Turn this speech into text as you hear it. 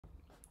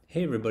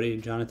Hey everybody,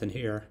 Jonathan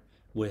here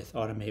with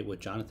Automate with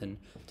Jonathan.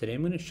 Today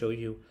I'm going to show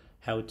you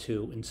how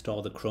to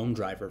install the Chrome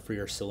driver for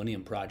your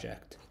Selenium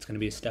project. It's going to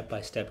be a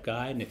step-by-step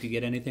guide, and if you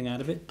get anything out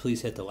of it,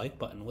 please hit the like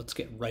button. Let's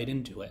get right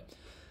into it.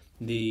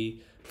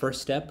 The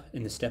first step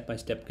in the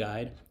step-by-step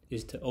guide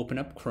is to open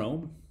up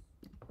Chrome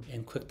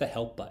and click the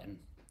help button.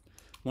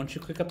 Once you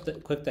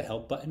click the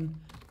help button,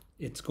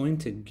 it's going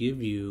to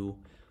give you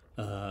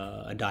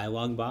a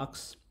dialog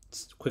box.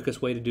 The quickest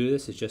way to do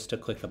this is just to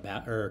click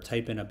about or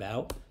type in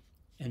about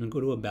and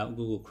go to About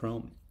Google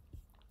Chrome.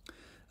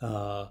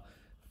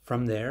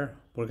 From there,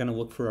 we're going to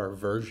look for our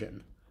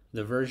version.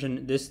 The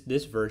version,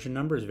 this version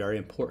number is very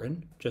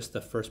important, just the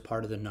first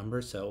part of the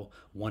number, so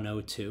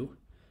 102.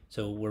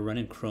 So we're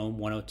running Chrome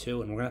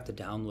 102, and we're going to have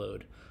to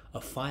download a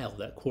file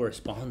that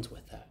corresponds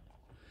with that.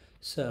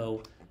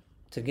 So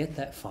to get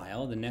that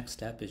file, the next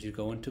step is you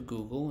go into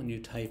Google and you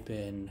type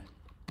in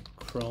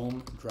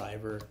Chrome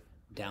driver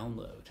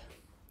download.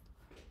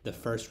 The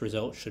first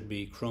result should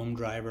be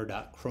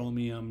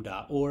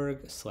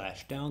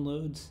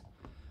chromedriver.chromium.org/downloads.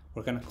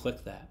 We're going to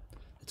click that.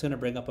 It's going to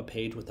bring up a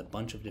page with a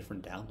bunch of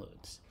different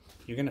downloads.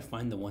 You're going to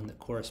find the one that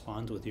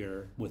corresponds with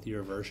your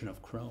version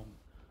of Chrome.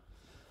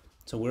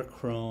 So we're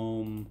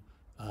Chrome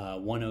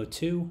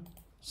 102,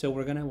 so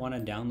we're going to want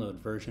to download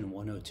version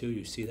 102.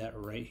 You see that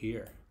right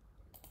here.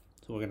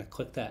 So we're going to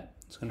click that.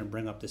 It's going to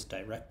bring up this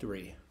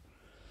directory.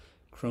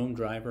 Chrome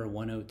driver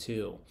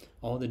 102,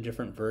 all the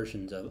different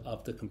versions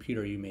of the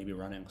computer you may be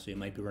running. So you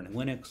might be running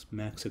Linux,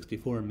 Mac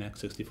 64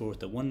 with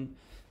the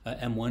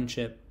M1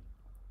 chip,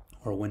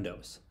 or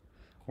Windows.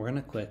 We're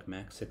gonna click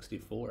Mac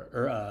 64,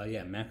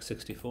 Mac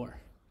 64.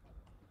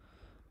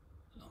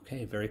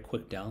 Okay, very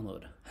quick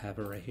download. Have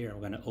it right here.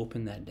 We're gonna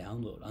open that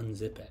download,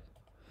 unzip it.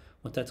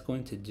 What that's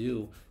going to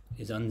do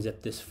is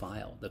unzip this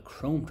file, the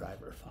Chrome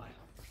driver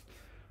file.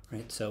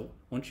 Right, so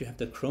once you have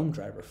the Chrome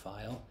driver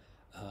file,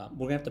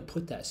 we're gonna have to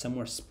put that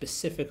somewhere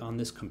specific on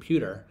this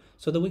computer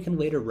so that we can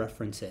later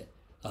reference it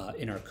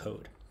in our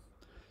code.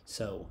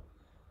 So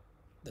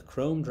the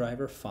Chrome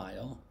driver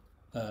file,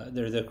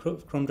 the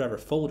Chrome driver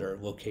folder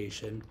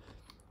location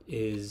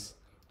is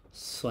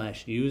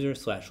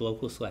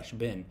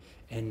 /user/local/bin,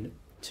 and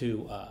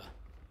to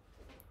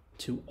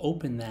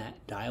open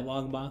that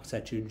dialog box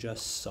that you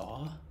just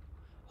saw,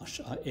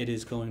 it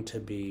is going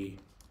to be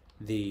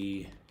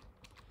the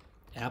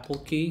Apple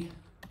key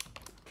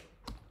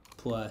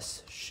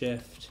plus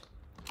Shift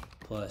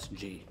plus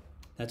G.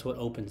 That's what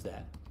opens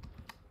that.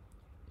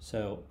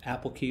 So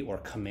Apple key or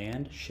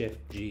Command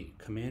Shift G.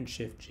 Command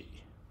Shift G.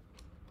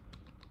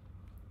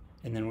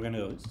 And then we're going to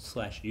go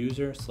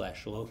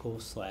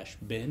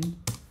 /user/local/bin.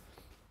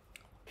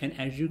 And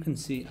as you can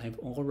see, I've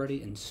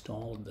already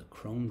installed the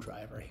Chrome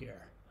driver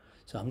here.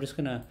 So I'm just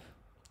going to,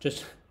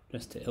 just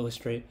to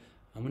illustrate,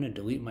 I'm going to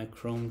delete my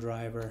Chrome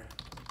driver.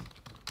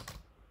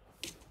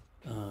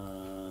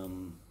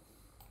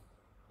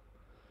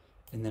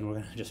 And then we're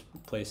going to just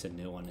place a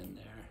new one in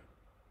there.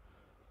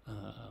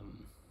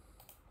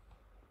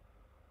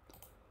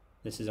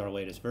 This is our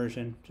latest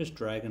version. Just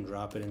drag and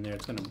drop it in there.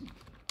 It's going to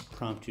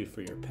prompt you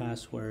for your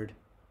password.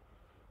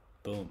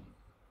 Boom.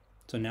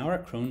 So now our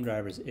Chrome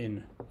driver is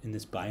in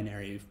this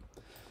binary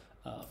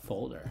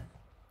folder.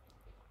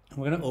 And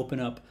we're going to open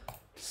up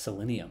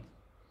Selenium.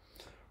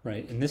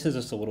 Right, and this is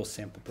just a little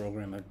sample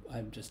program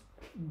I've just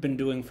been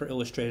doing for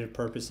illustrative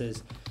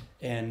purposes.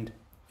 And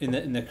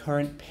in the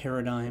current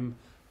paradigm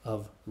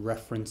of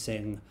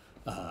referencing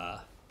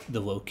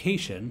the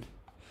location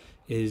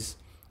is,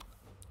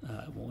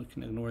 well, we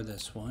can ignore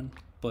this one,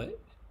 but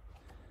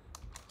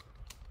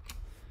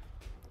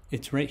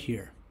it's right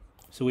here.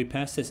 So we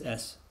pass this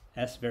S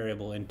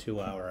variable into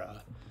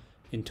our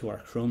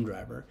Chrome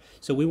driver.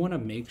 So we want to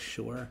make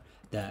sure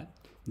that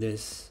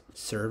this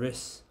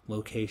service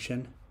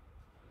location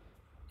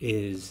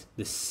is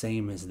the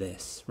same as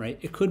this, right?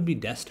 It could be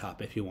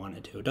desktop if you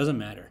wanted to. It doesn't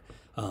matter.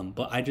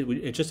 But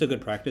it's just a good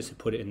practice to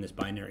put it in this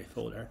binary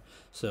folder.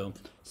 So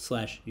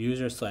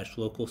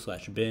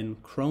 /user/local/bin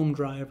Chrome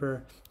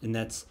driver, and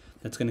that's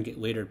going to get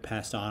later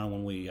passed on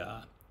when we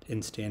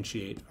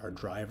instantiate our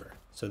driver.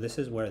 So this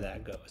is where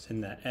that goes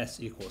in that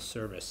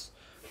s=service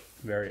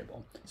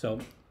variable. So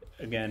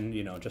again,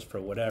 just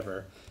for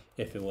whatever,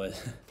 if it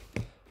was,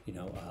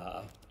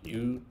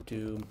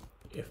 YouTube,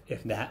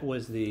 if that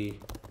was the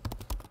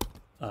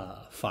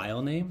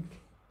file name,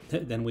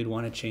 then we'd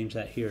want to change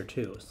that here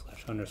too,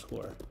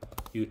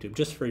 /_YouTube,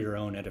 just for your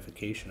own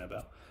edification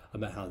about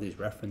how these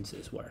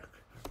references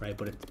work, right?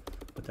 But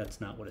that's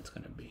not what it's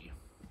going to be.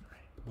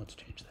 Right? Let's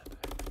change that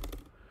back.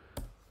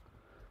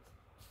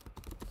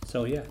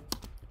 So yeah,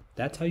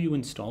 that's how you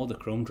install the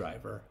Chrome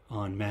driver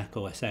on Mac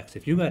OSX.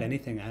 If you got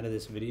anything out of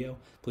this video,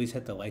 please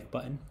hit the like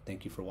button.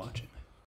 Thank you for watching.